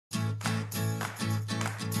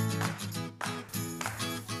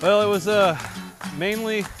Well, it was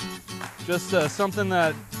mainly just something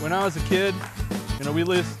that when I was a kid, we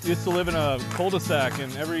used to live in a cul-de-sac,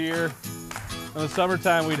 and every year in the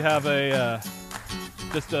summertime we'd have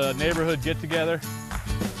just a neighborhood get-together,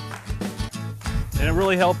 and it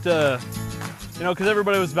really helped, because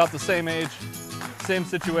everybody was about the same age, same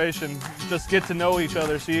situation, just get to know each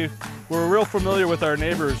other. So we were real familiar with our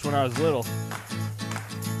neighbors when I was little,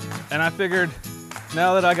 and I figured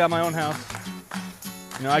now that I got my own house,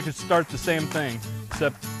 I could start the same thing,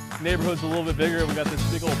 except neighborhood's a little bit bigger. We got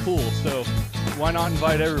this big old pool, so why not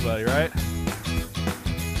invite everybody, right?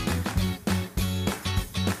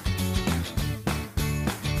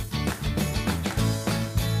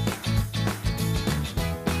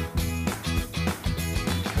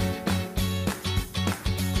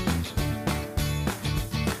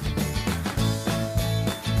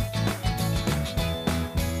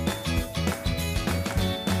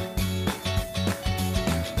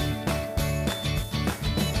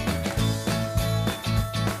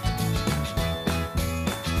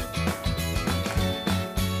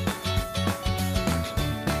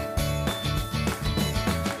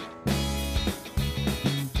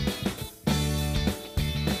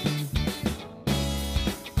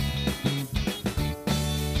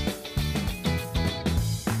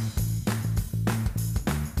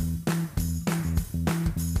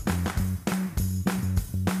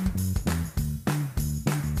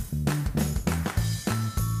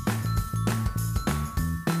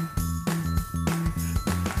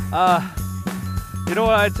 You know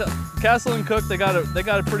what? Castle and Cooke, they got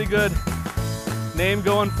a pretty good name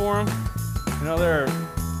going for them.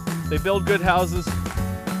 They build good houses.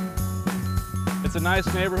 It's a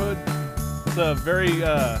nice neighborhood. It's a very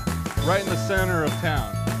right in the center of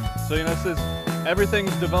town. So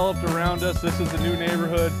everything's developed around us. This is a new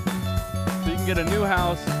neighborhood, so you can get a new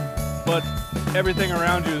house, but everything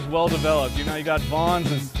around you is well developed. You got Vaughn's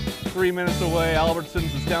is 3 minutes away,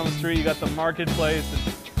 Albertson's is down the street. You got the marketplace.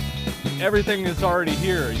 Everything is already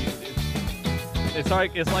here. It's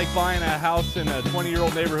like buying a house in a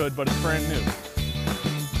 20-year-old neighborhood, but it's brand new.